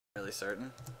Really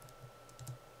certain.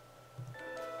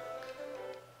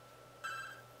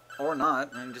 Or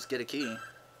not, and just get a key.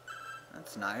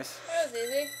 That's nice. That was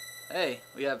easy. Hey,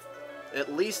 we have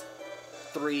at least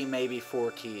 3, maybe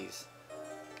 4 keys.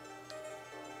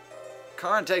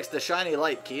 Karn takes the shiny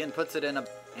light key and puts it in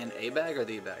a bag or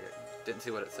the bag? Didn't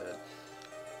see what it said.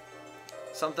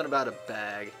 Something about a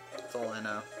bag. That's all I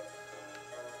know.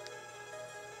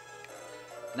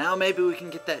 Now maybe we can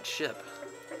get that ship.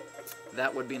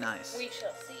 That would be nice. We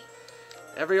shall see.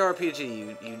 Every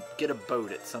RPG, you get a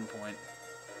boat at some point.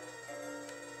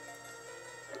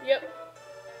 Yep.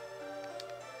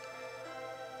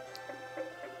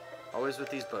 Always with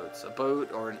these boats. A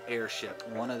boat or an airship.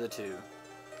 One of the two.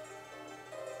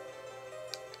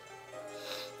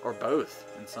 Or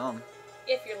both, in some.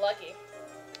 If you're lucky.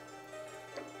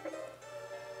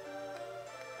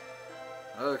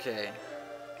 Okay.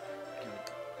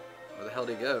 Where the hell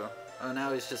did he go? Oh,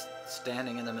 now he's just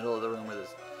standing in the middle of the room with his...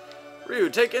 Ryu,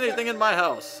 take anything in my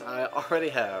house. I already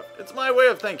have. It's my way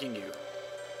of thanking you.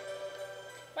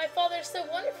 My father's so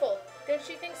wonderful. Don't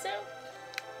you think so?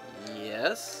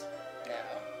 Yes? No.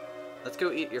 Let's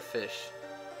go eat your fish.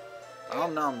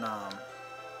 Om nom nom.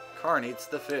 Karn eats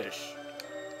the fish.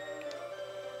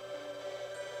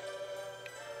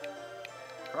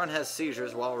 Karn has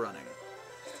seizures while running.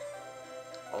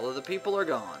 All of the people are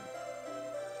gone.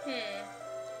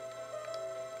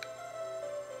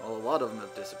 Well, a lot of them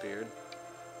have disappeared.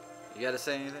 You gotta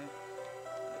say anything?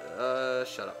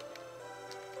 Shut up.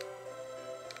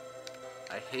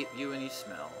 I hate you and you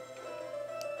smell.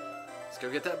 Let's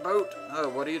go get that boat. Oh,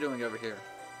 what are you doing over here?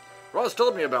 Ross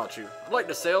told me about you. I'd like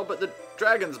to sail, but the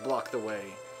dragons block the way.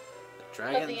 The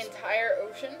dragons? Of the entire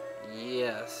ocean?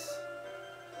 Yes.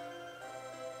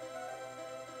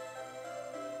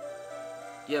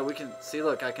 Yeah, we can... See,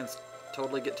 look, I can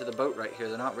totally get to the boat right here.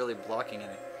 They're not really blocking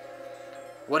any.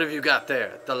 What have you got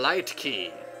there? The light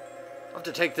key. I'll have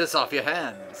to take this off your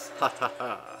hands. Ha ha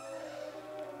ha.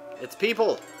 It's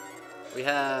people. We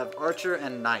have Archer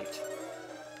and Knight.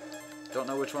 Don't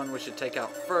know which one we should take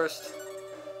out first.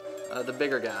 The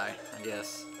bigger guy, I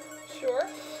guess. Sure.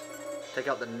 Take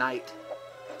out the Knight.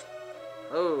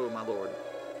 Oh, my lord.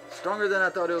 Stronger than I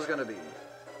thought it was going to be.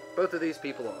 Both of these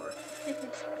people are.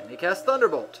 And he casts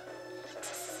Thunderbolt.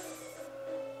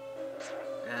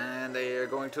 And they are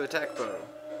going to attack Bo.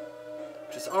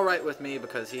 Which is alright with me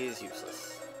because he's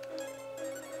useless.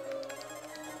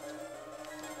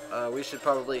 We should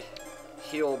probably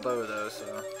heal Bo though,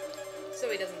 So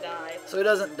he doesn't die. so he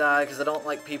doesn't die, because I don't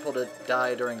like people to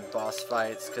die during boss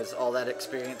fights, because all that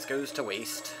experience goes to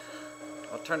waste.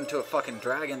 I'll turn into a fucking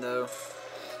dragon though.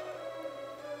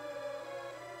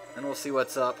 And we'll see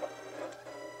what's up.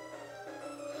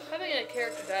 Having a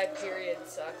character die, period,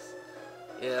 sucks.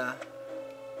 Yeah.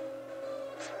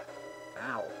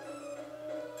 Ow.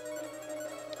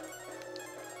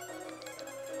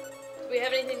 Do we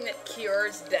have anything that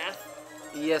cures death?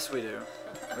 Yes, we do.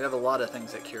 We have a lot of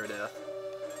things that cure death.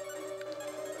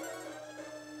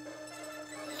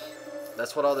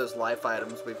 That's what all those life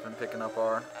items we've been picking up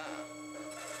are.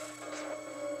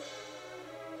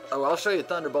 Oh, I'll show you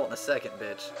Thunderbolt in a second,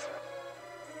 bitch.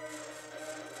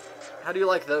 How do you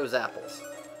like those apples?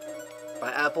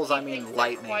 By apples, I mean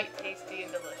lightning. They're quite tasty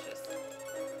and delicious.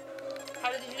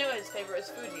 How did you know his favorite was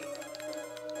Fuji?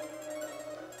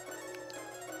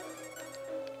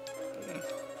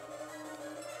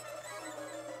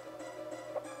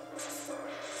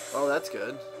 Oh, that's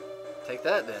good. Take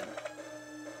that then.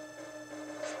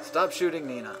 Stop shooting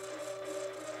Nina.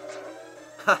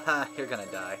 Haha, you're gonna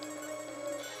die.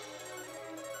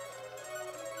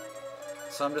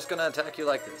 So I'm just gonna attack you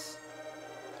like this.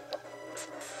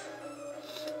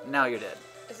 Now you're dead.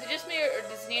 Is it just me, or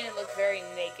does Nina look very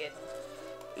naked?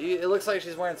 It looks like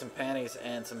she's wearing some panties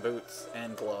and some boots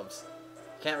and gloves.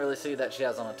 Can't really see that she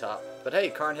has on the top. But hey,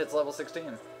 Karn hits level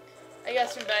 16. I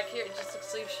guess from back here, it just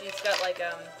looks like she's got like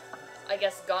I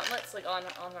guess gauntlets like on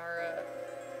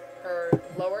her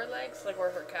lower legs, like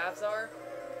where her calves are.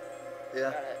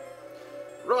 Yeah. Got it.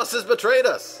 Ross has betrayed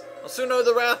us. I'll soon know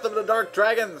the wrath of the dark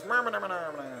dragons.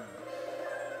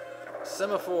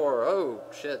 Semaphore. Oh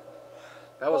shit.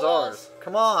 That was Balls. ours.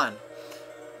 Come on.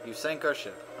 You sank our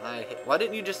ship. Why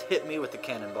didn't you just hit me with the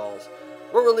cannonballs?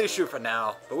 We'll release you for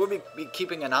now, but we'll be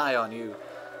keeping an eye on you.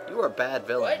 You are bad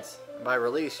villains. By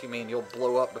release, you mean you'll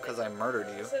blow up because I murdered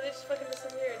you. So they just fucking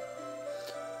disappeared.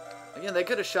 Again, they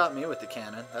could have shot me with the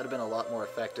cannon. That'd have been a lot more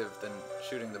effective than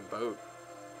shooting the boat.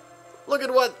 Look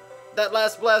at what that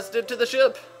last blast did to the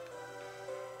ship.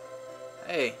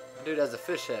 Hey, dude has a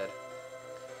fish head.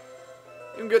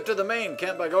 You can get to the main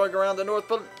camp by going around the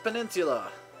North Peninsula.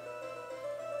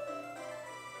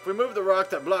 If we move the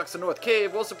rock that blocks the north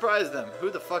cave, we'll surprise them.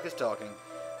 Who the fuck is talking?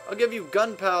 I'll give you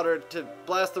gunpowder to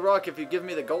blast the rock if you give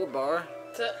me the gold bar.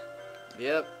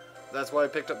 Yep, that's why I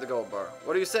picked up the gold bar.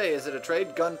 What do you say? Is it a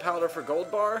trade? Gunpowder for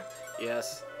gold bar?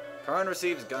 Yes. Karn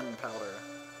receives gunpowder.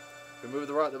 If we move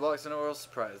the rock that blocks the north, we'll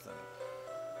surprise them.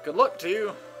 Good luck to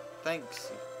you.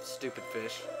 Thanks, you stupid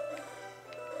fish.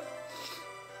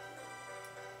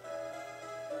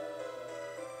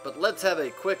 But let's have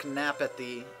a quick nap at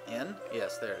the inn.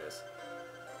 Yes, there it is.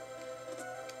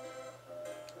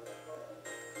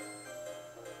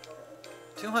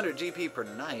 $200 GP per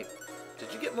night.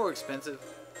 Did you get more expensive?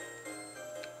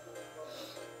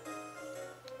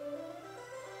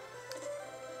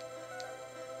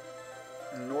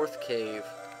 North Cave.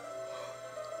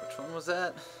 Which one was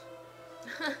that?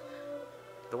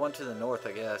 The one to the north,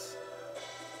 I guess.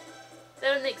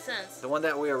 That would make sense. The one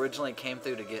that we originally came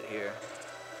through to get here.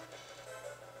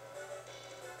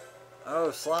 Oh,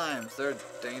 slimes. They're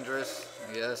dangerous,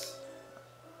 I guess.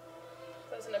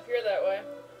 Doesn't appear that way.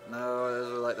 No,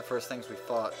 those were like the first things we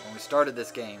fought when we started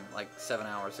this game, like 7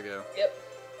 hours ago. Yep.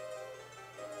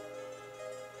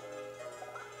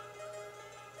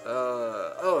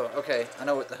 Oh, okay. I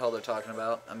know what the hell they're talking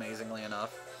about, amazingly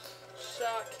enough.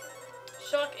 Shock.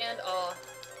 Shock and awe.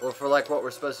 Well, for like what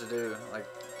we're supposed to do, like...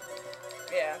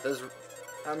 Yeah. Those...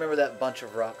 I remember that bunch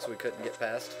of rocks we couldn't get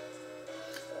past.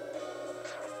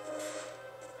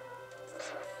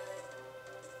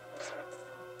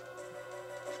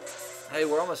 Hey,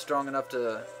 we're almost strong enough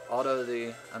to auto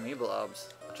the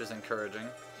Amoeblobs, which is encouraging.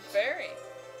 Very.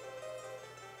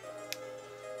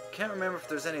 Can't remember if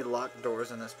there's any locked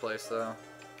doors in this place, though,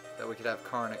 that we could have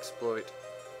Karn exploit.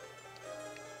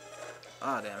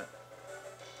 Ah, damn it.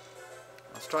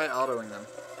 Let's try autoing them.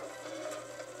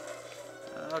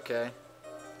 Okay.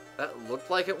 That looked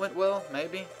like it went well,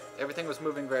 maybe? Everything was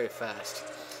moving very fast.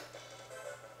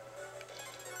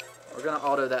 We're gonna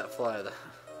auto that fly, though.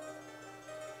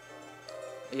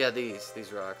 Yeah,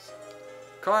 these rocks.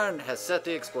 Karn has set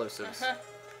the explosives.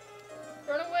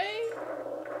 Run away!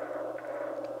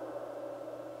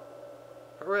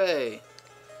 Hooray!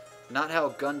 Not how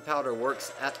gunpowder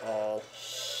works at all.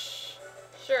 Shh.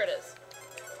 Sure it is.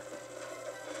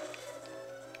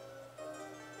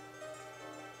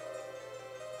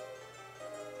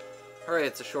 Hooray,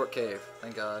 it's a short cave.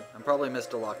 Thank God. I probably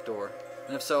missed a locked door.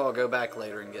 And if so, I'll go back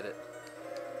later and get it.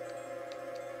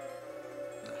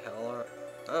 The hell are...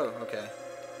 Oh, okay.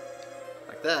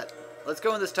 Like that. Let's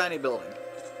go in this tiny building.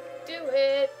 Do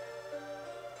it!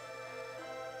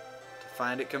 To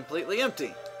find it completely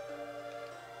empty.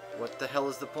 What the hell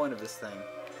is the point of this thing?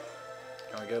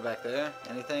 Can we go back there?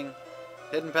 Anything?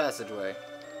 Hidden passageway.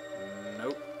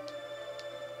 Nope.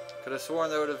 Could have sworn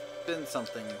there would have been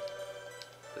something.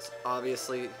 This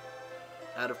obviously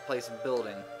out of place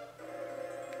building.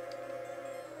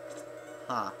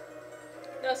 Huh.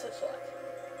 No such luck.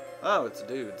 Oh, it's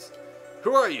dudes.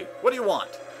 Who are you? What do you want?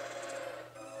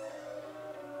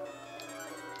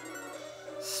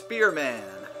 Spearman.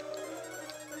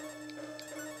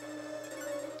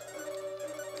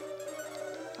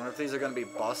 I wonder if these are going to be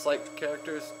boss-like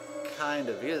characters? Kind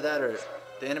of. Either that or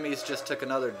the enemies just took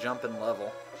another jump in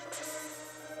level.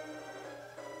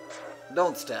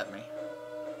 Don't stab me.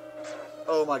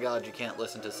 Oh my god, you can't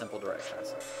listen to simple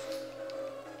directions.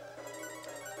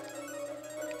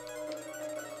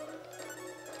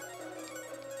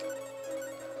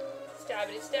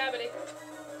 Stabbity, stabbity.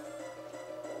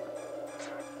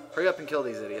 Hurry up and kill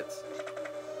these idiots.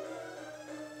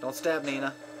 Don't stab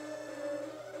Nina.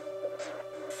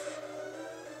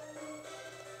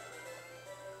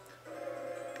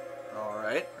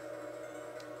 Alright.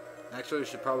 Actually, we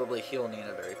should probably heal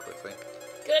Nina very quickly.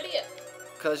 Good idea.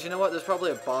 Because you know what? There's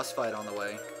probably a boss fight on the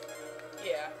way.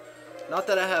 Yeah. Not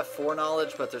that I have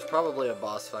foreknowledge, but there's probably a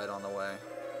boss fight on the way.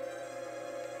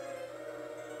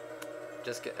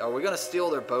 Just get... Are we going to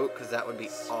steal their boat? Because that would be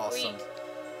awesome.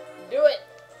 Do it.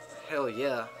 Hell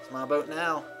yeah. It's my boat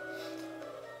now.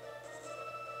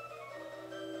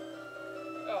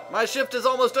 Oh. My shift is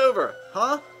almost over.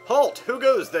 Huh? Halt! Who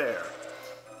goes there?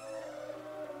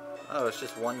 Oh, it's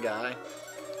just one guy.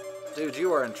 Dude,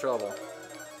 you are in trouble.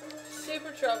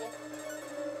 Super trouble.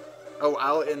 Oh,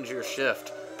 I'll end your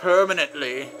shift.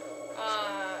 Permanently.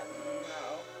 No.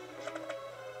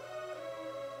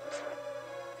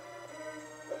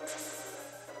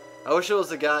 I wish it was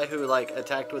the guy who, like,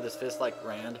 attacked with his fist like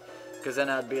Rand. Because then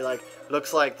I'd be like,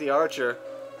 looks like the archer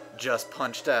just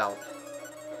punched out.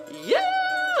 Yeah!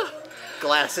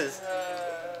 Glasses.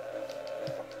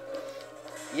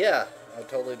 Yeah, I'd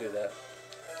totally do that.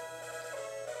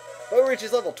 Bo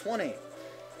reaches level 20.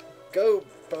 Go,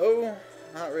 Bo.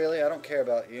 not really. I don't care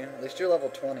about you. At least you're level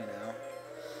 20 now.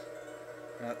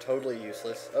 You're not totally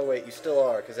useless. Oh wait, you still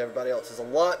are, because everybody else is a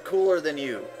lot cooler than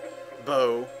you,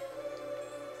 Bo.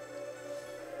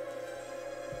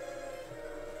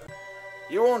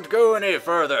 You won't go any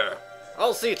further.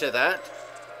 I'll see to that.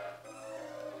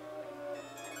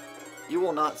 You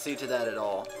will not see to that at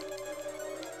all.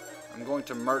 I'm going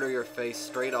to murder your face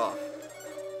straight off.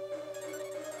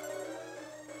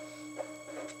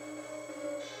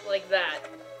 Like that.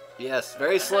 Yes,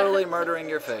 very slowly murdering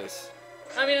your face.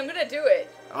 I mean, I'm gonna do it.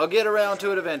 I'll get around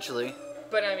to it eventually.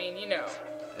 But I mean, you know.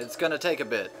 It's gonna take a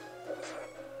bit.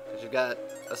 Because you've got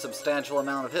a substantial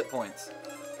amount of hit points.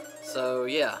 So,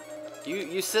 yeah.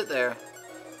 You sit there.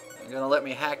 You're gonna let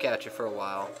me hack at you for a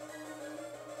while.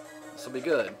 This will be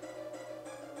good.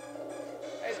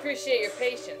 I appreciate your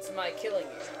patience in my killing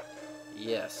you.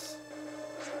 Yes.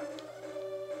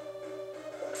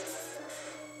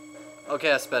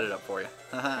 Okay, I sped it up for you.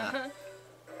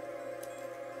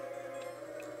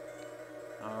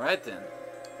 Alright then.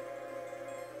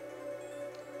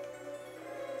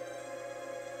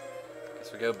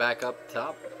 Guess we go back up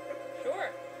top.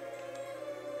 Sure.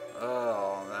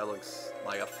 Oh, that looks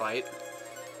like a fight.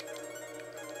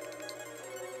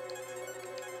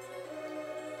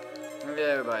 Maybe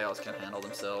everybody else can handle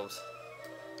themselves.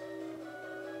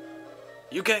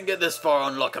 You can't get this far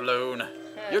on luck alone.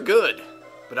 You're good,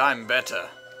 but I'm better.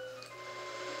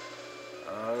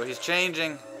 Oh, he's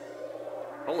changing.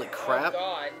 Holy crap. Oh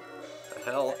god.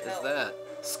 The hell is that?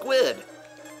 Squid!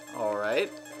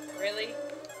 Alright. Really?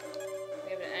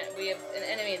 We have an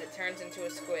enemy that turns into a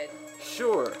squid.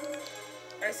 Sure.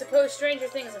 I suppose stranger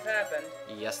things have happened.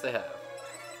 Yes, they have.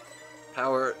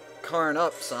 Power Karn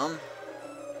up some.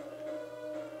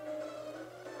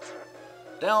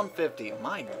 Down 50.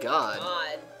 My god.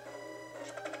 God.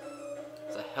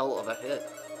 It's a hell of a hit.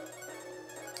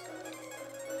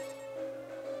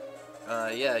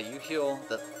 Yeah, you heal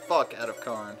the fuck out of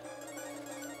Karn.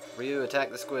 Ryu,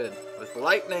 attack the squid with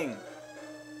lightning.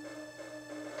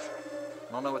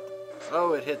 I don't know what...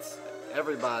 Oh, it hits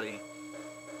everybody.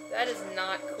 That is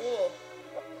not cool.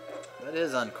 That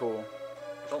is uncool.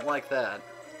 Don't like that.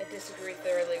 I disagree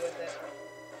thoroughly with it.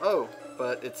 Oh,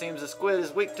 but it seems the squid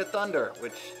is weak to thunder,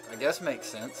 which I guess makes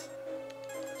sense.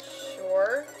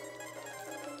 Sure.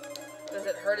 Does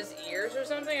it hurt his ears or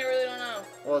something? I really don't know.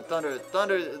 Well, thunder,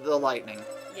 the lightning.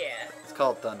 Yeah. It's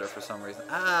called thunder for some reason.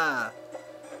 Ah!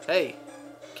 Hey!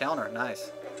 Counter,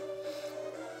 nice.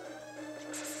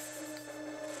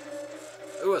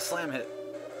 Ooh, a slam hit.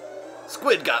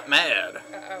 Squid got mad!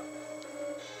 Uh-oh.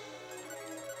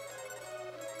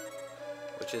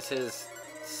 Which is his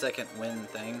second win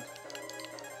thing.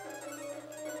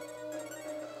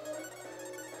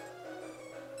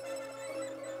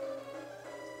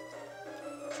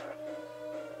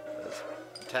 Let's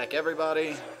attack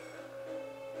everybody.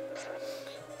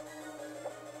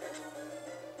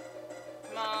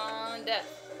 Come on, death.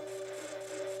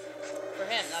 For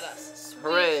him, not us. Sweet.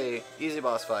 Hooray! Easy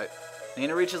boss fight.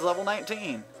 Nina reaches level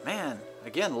 19. Man,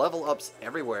 again, level ups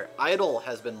everywhere. Idle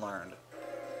has been learned.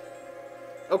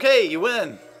 Okay, you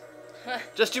win.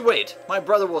 Just you wait. My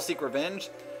brother will seek revenge.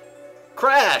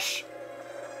 Crash!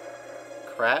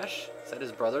 Crash? Is that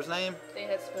his brother's name? I think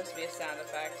that's supposed to be a sound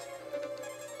effect.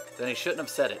 Then he shouldn't have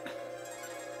said it.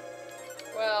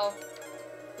 Well,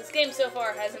 this game so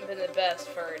far hasn't been the best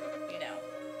for, you know,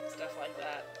 stuff like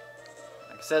that.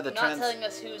 Like I said, the Not telling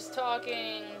us who's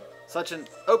talking. Such an...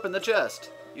 Open the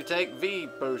chest. You take V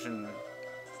potion.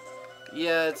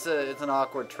 Yeah, it's an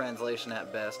awkward translation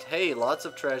at best. Hey, lots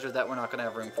of treasure that we're not going to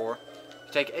have room for.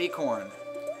 You take acorn.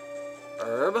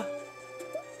 Herb.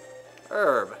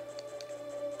 Herb.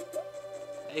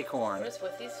 Acorn. What is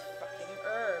with these fucking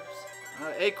herbs?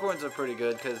 Acorns are pretty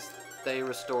good because they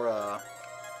restore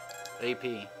AP.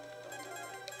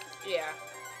 Yeah.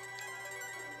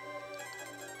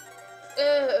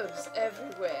 Herbs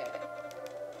everywhere.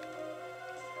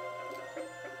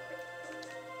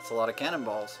 It's a lot of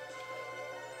cannonballs.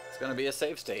 It's gonna be a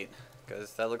save state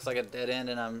because that looks like a dead end,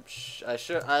 and I am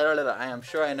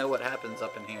sure I know what happens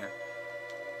up in here,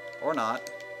 or not.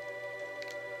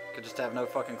 Could just have no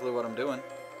fucking clue what I'm doing.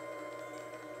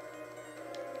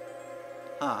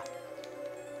 Huh.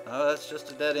 Oh, that's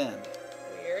just a dead end.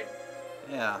 Weird.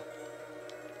 Yeah.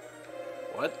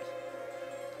 What?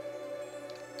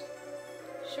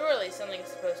 Surely something's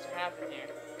supposed to happen here.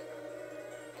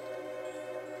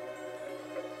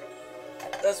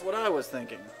 That's what I was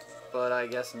thinking. But I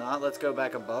guess not. Let's go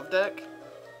back above deck.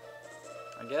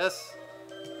 I guess.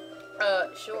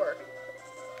 Sure.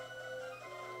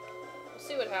 We'll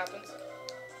see what happens.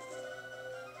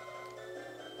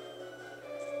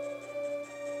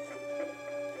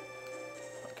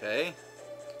 Okay.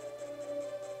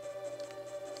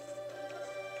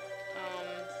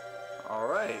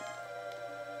 Alright.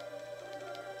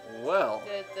 Well.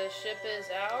 The ship is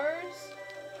ours.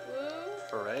 Woo.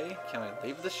 Hooray. Can we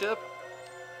leave the ship?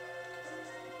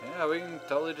 Yeah, we can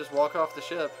totally just walk off the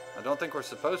ship. I don't think we're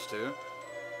supposed to.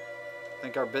 I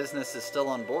think our business is still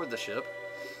on board the ship.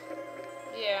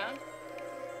 Yeah.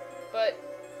 But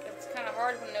it's kind of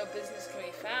hard when no business can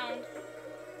be found.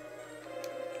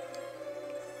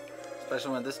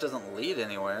 Especially when this doesn't lead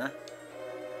anywhere.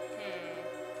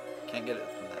 Can't get it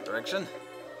from that direction.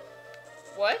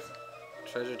 What?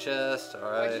 Treasure chest,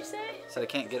 alright. What'd you say? So I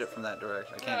can't get it from that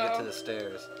direction. I can't get to the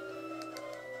stairs.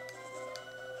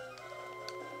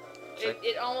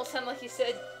 It almost sounded like you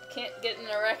said can't get an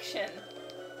erection.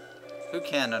 Who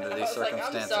can under these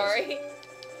circumstances? Like, I'm sorry.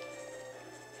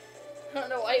 I don't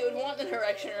know why you would want an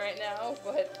erection right now,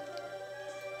 but...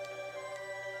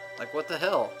 Like, what the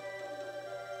hell?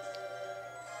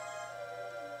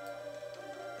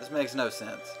 This makes no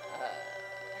sense.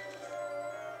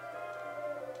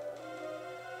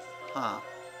 Huh.